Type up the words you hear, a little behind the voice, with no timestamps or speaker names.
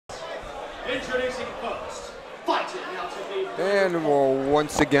Introducing first, fighting out of the And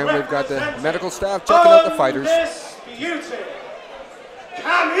once again, we've got the medical staff checking out the fighters. Undisputed,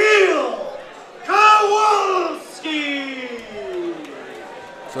 Kamil Kowalski.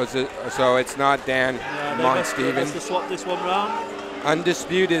 So it's not Dan Steven. To swap this one round.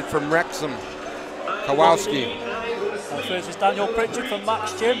 Undisputed from Wrexham, Kowalski. First is Daniel Pritchard from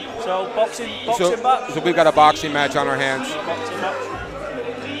Max Gym. So boxing match. So we've got a boxing match on our hands. Boxing match.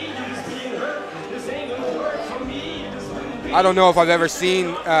 I don't know if I've ever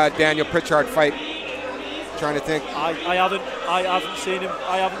seen Daniel Pritchard fight. Trying to think. I haven't seen him.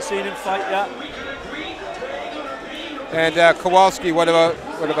 I haven't seen him fight yet. And Kowalski, what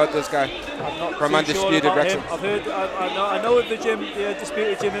about this guy? I'm not from too Undisputed sure about Wrexham. Him. I've heard. I know of the gym, the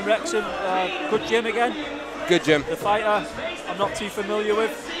Undisputed gym in Wrexham. Good gym again. Good gym. The fighter, I'm not too familiar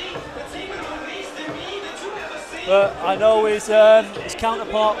with. But I know his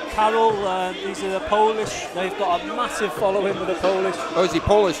counterpart, Karol, these are the Polish. They've got a massive following with the Polish. Oh, is he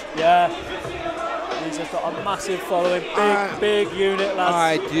Polish? Yeah. These have got a massive following. Big unit, lads.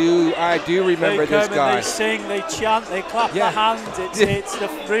 I do remember this guy. They sing, they chant, they clap their hands. It's the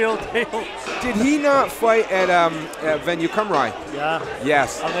real deal. Did he not fight at Venue Cymru? Yeah.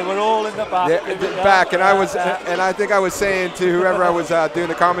 Yes. And they were all in the back. And I think I was saying to whoever I was doing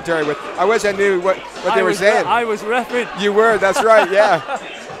the commentary with, I wish I knew what they were saying. I was repping. You were, that's right, yeah.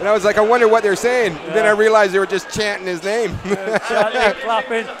 And I was like, I wonder what they're saying. Yeah. Then I realized they were just chanting his name. Chanting,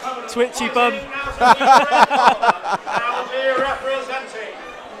 clapping, twitchy bum. Now here representing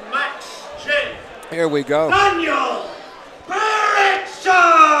Max Gym. Here we go. Daniel Pritchard.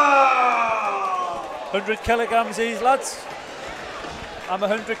 100 kilograms these lads. I'm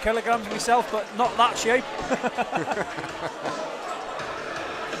 100 kilograms myself, but not that shape.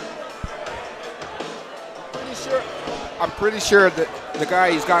 I'm pretty sure that the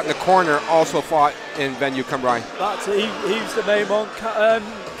guy he's got in the corner also fought in Venue Cymru. He's the main one.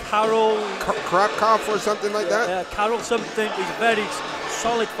 Karol Krakow or something like that? Yeah, Karol something. He's a very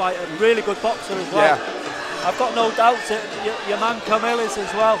solid fighter, really good boxer as well. Yeah. I've got no doubt that your man Kamil is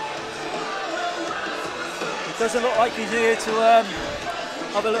as well. It doesn't look like he's here to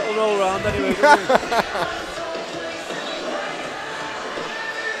have a little roll round anyway, does he?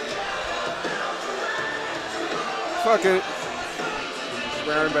 Fuck it.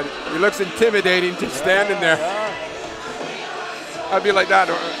 Swearing, but he looks intimidating just standing there. Yeah. I'd be like that.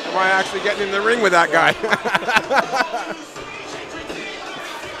 Am I actually getting in the ring with that guy?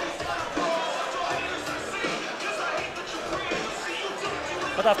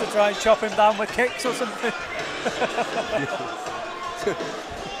 I'd have to try and chop him down with kicks or something.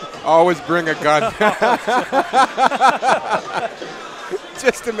 Always bring a gun.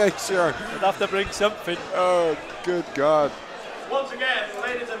 Just to make sure. I'd have to bring something. Oh, good God. Once again,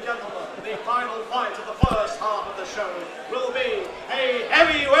 ladies and gentlemen, the final fight of the first half of the show will be a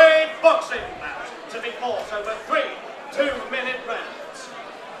heavyweight boxing match to be fought over 3 two-minute rounds.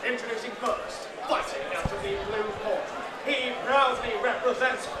 Introducing first, fighting out of the blue corner, he proudly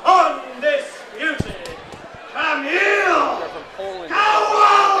represents Undisputed Kamil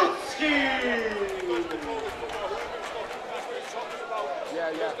Kowalski.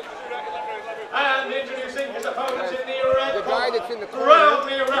 And introducing his opponent in the red corner,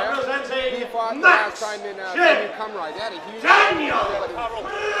 proudly representing Max Gym, Daniel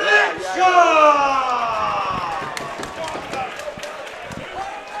Pritchard.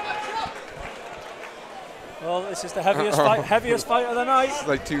 Well, this is the heaviest fight of the night. It's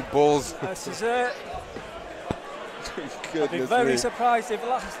like two bulls. This is it. I'd be very surprised if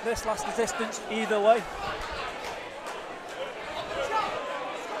this lasts the distance either way.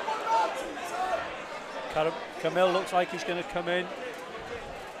 Kamil looks like he's going to come in.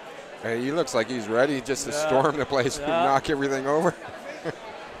 Hey, he looks like he's ready just to storm the place and knock everything over.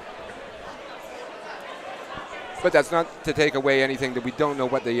 But that's not to take away anything that we don't know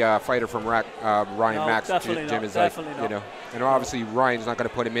what the fighter from Ryan Max Gym is like. You know, and obviously Ryan's not going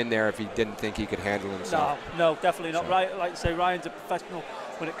to put him in there if he didn't think he could handle himself. No, definitely not. Right, like you say, Ryan's a professional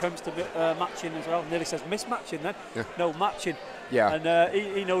when it comes to matching as well. Nearly says mismatching then. Yeah. No, matching. Yeah. And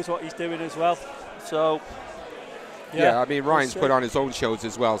he knows what he's doing as well. So. Yeah, I mean Ryan's put on his own shows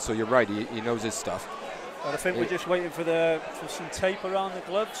as well, so you're right. He knows his stuff. And I think we're just waiting for some tape around the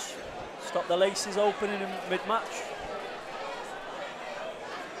gloves. Stop the laces opening in mid-match.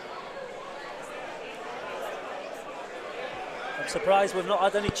 I'm surprised we've not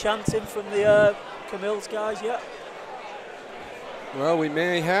had any chanting from the Kamil's guys yet. Well, we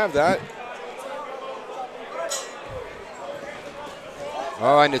may have that.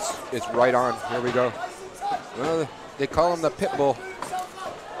 Oh, and it's right on. Here we go. Well, they call him the pit bull.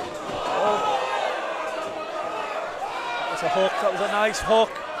 Oh, That's a hook. That was a nice hook.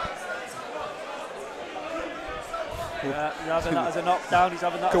 Yeah, he's having that as a knockdown. He's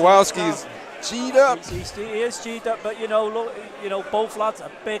having that. Kowalski's G'd up. He is G'd up, but you know, look, you know, both lads are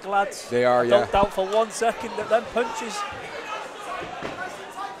big lads. They are, yeah. Don't doubt for 1 second that them punches.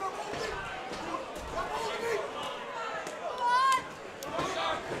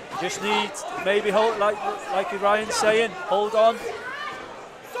 Just needs maybe hold, like Ryan's saying, hold on.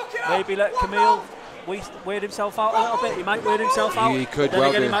 Maybe let Kamil wear himself out a little bit. He might wear himself out. He could then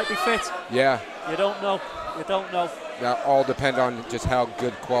well again, do. he might be fit. Yeah. You don't know. You don't know. That all depend on just how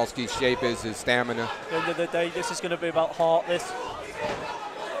good Kowalski's shape is, his stamina. At the end of the day, this is going to be about heart. This.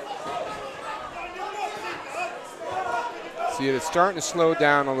 See, it's starting to slow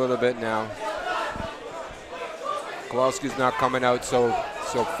down a little bit now. Kowalski's not coming out so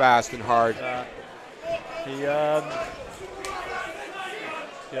fast and hard. He's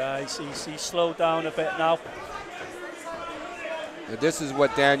slowed down a bit now. This is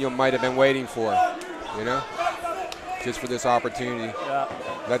what Daniel might have been waiting for, you know, just for this opportunity. Yeah.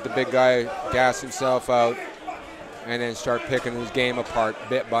 Let the big guy gas himself out and then start picking his game apart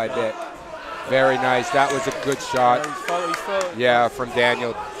bit by bit. Very nice. That was a good shot. Yeah, from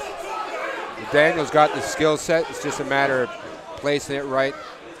Daniel. Daniel's got the skill set. It's just a matter of placing it right.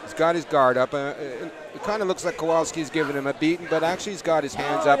 He's got his guard up. It kind of looks like Kowalski's giving him a beating, but actually he's got his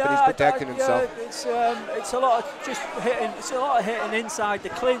hands up and he's protecting himself. It's a lot of just hitting. It's a lot of hitting inside the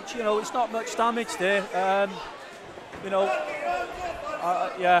clinch. You know, it's not much damage there. You know,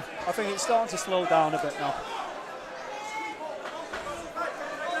 yeah, I think it's starting to slow down a bit now.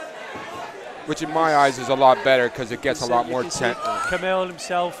 Which in my eyes is a lot better because it gets a lot more tense. Kamil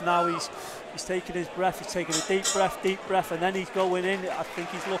himself now, he's taking his breath, he's taking a deep breath, and then he's going in. I think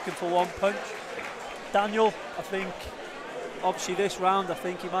he's looking for one punch. Daniel, I think, obviously this round, I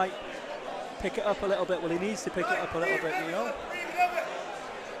think he might pick it up a little bit. Well, he needs to pick it up a little bit, you know.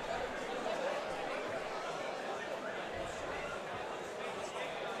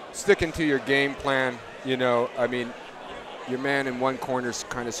 Sticking to your game plan, you know, I mean, your man in one corner's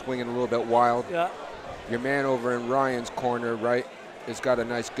kind of swinging a little bit wild. Yeah. Your man over in Ryan's corner, right, has got a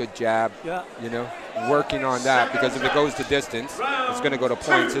nice good jab. Yeah. You know, working on that, because if it goes to distance, it's going to go to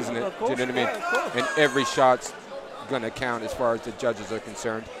points, isn't it? Do you know what I mean? And every shot's going to count as far as the judges are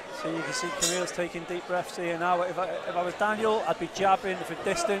concerned. So you can see Kamil's taking deep breaths here now. If I was Daniel, I'd be jabbing for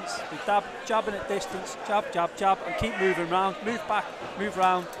distance, be jabbing at distance, jab, and keep moving round, move back, move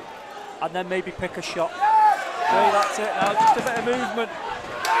round, and then maybe pick a shot. Okay, that's it now, just a bit of movement.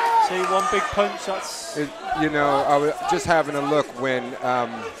 See, one big punch, that's... You know, I was just having a look when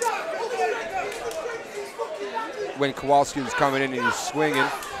Kowalski was coming in and he was swinging.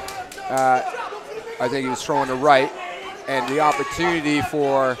 I think he was throwing to right, and the opportunity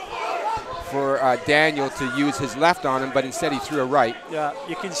for Daniel to use his left on him, but instead he threw a right. Yeah,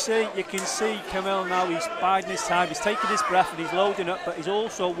 you can see Kamil now, he's biding his time, he's taking his breath and he's loading up, but he's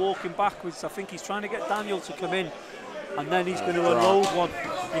also walking backwards. I think he's trying to get Daniel to come in, and then he's going to unload one.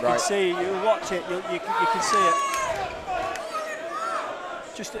 You can see, you watch it, you can see it.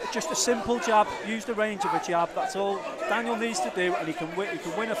 Just a simple jab, use the range of a jab, that's all Daniel needs to do, and he can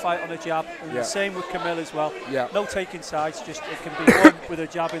win a fight on a jab, and the same with Kamil as well. Yeah. No taking sides, just it can be won with a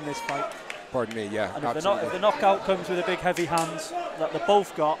jab in this fight. Pardon me, yeah. And if the knockout comes with the big heavy hands that they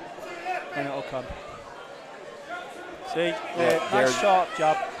both got, then it'll come. See, nice sharp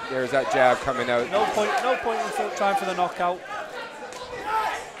jab. There's that jab coming out. No point in trying for the knockout.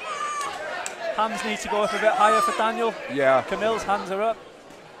 Hands need to go up a bit higher for Daniel. Yeah. Kamil's hands are up.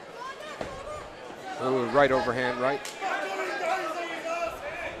 Ooh, right overhand, right.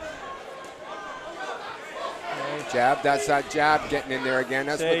 Jab, that's that jab getting in there again.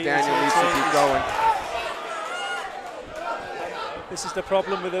 That's what Daniel needs to keep going. This is the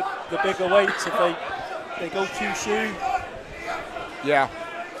problem with the bigger weights, if they go too soon. Yeah.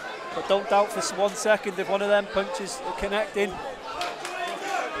 But don't doubt for 1 second if one of them punches are connecting.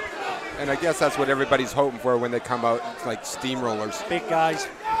 And I guess that's what everybody's hoping for when they come out, like steamrollers. Big guys,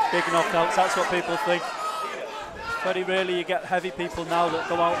 big knockouts, that's what people think. Very rarely you get heavy people now that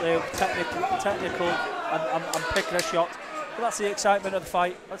go out there technical and pick their shot. But that's the excitement of the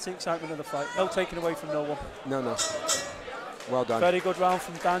fight. That's the excitement of the fight. No taking away from no one. No. Well done. Very good round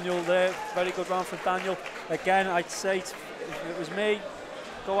from Daniel there. Very good round from Daniel. Again, I'd say if it was me,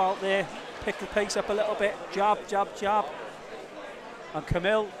 go out there, pick the pace up a little bit, jab. And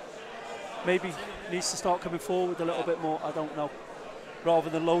Kamil maybe needs to start coming forward a little bit more, I don't know, rather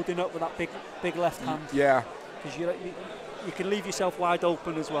than loading up with that big left hand. Yeah. Because you can leave yourself wide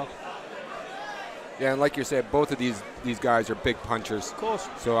open as well. Yeah, and like you said, both of these guys are big punchers. Of course.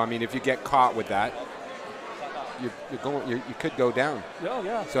 So, I mean, if you get caught with that, you could go down. Oh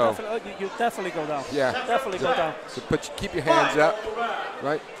yeah, so you definitely go down. Yeah, definitely go down. So keep your hands up,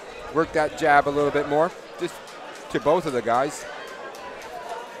 right? Work that jab a little bit more, just to both of the guys.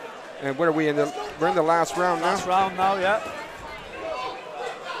 And what are we in the? We're in the last round now. Last round now, yeah.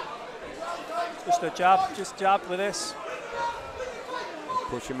 Just a jab, just jab with this.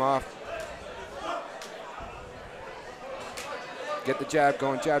 Push him off. Get the jab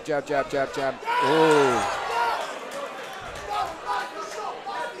going. Jab, jab, jab, jab, jab. Oh.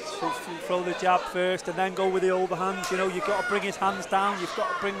 Throw the jab first and then go with the overhand. You know, you've got to bring his hands down. You've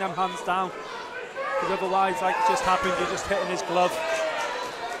got to bring them hands down. Because otherwise, like it just happened, you're just hitting his glove.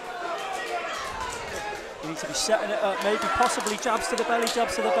 You need to be setting it up. Maybe possibly jabs to the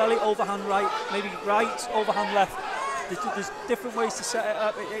belly, overhand right, maybe right, overhand left. There's different ways to set it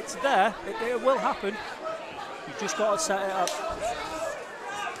up. It's there. It will happen. You've just got to set it up.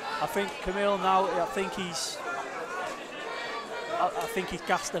 I think Kamil now, I think he's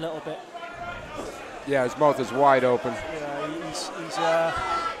gassed a little bit. Yeah, his mouth is wide open. Yeah,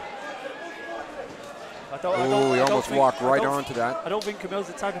 he almost walked right onto that. I don't think Kamil's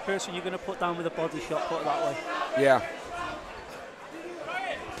the type of person you're going to put down with a body shot, put it that way. Yeah.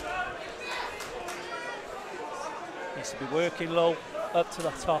 Needs to be working low, up to the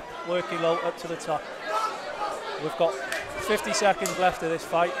top. Working low, up to the top. We've got 50 seconds left of this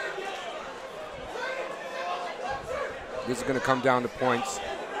fight. This is going to come down to points.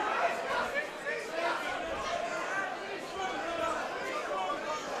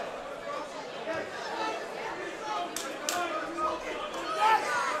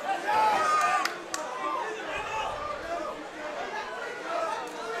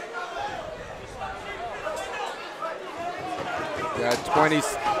 Yeah,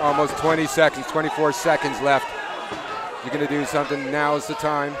 almost 20 seconds, 24 seconds left. You're going to do something, now is the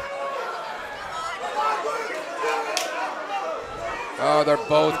time. Oh, they're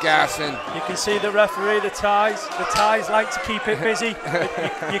both gassing. You can see the referee, the ties. The ties like to keep it busy.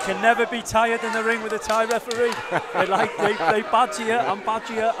 You can never be tired in the ring with a tie referee. They badger you, and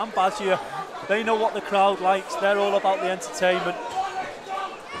badger you, and badger you. They know what the crowd likes. They're all about the entertainment.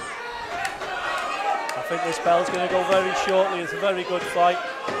 I think this bell's going to go very shortly. It's a very good fight.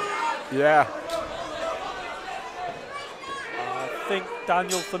 Yeah. I think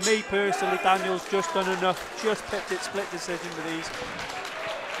Daniel, for me personally, Daniel's just done enough, just picked it, split decision with these.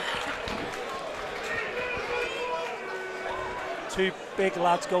 Two big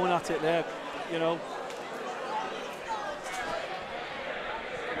lads going at it there, you know.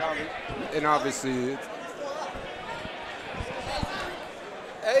 And obviously,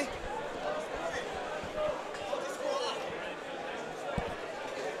 hey.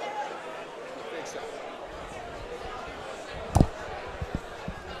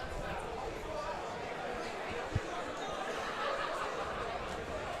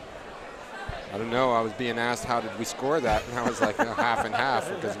 I don't know, I was being asked how did we score that, and I was like, no, half and half,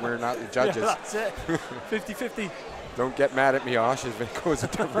 because we're not the judges. Yeah, that's it, 50-50. Don't get mad at me, Osh, if it goes a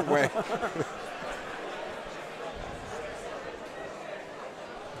different way.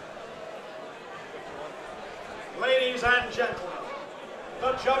 Ladies and gentlemen,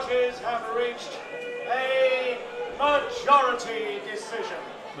 the judges have reached a majority decision.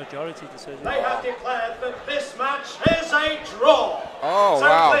 Majority decision. They have declared that this match is a draw. Oh, so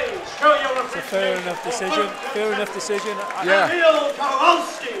wow. Please show your it's a fair enough decision. Fair enough decision. Yeah. Kamil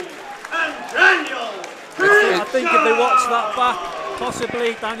Kowalski and Daniel. I think if they watch that back,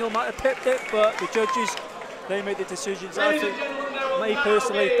 possibly Daniel might have pipped it, but the judges, they made the decisions. I think, me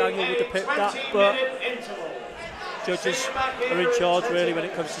personally, Daniel would have pipped that, but judges are in charge really when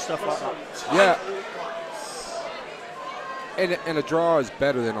it comes to stuff like that. Yeah. And a draw is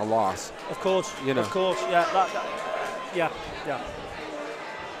better than a loss. Of course, you know. Of course, yeah. Yeah.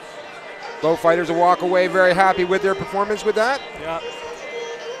 Both fighters will walk away very happy with their performance with that. Yeah.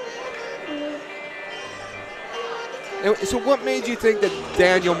 So what made you think that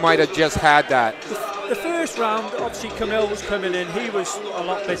Daniel might have just had that? The first round, obviously Kamil was coming in. He was a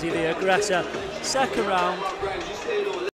lot busy, the aggressor. Second round,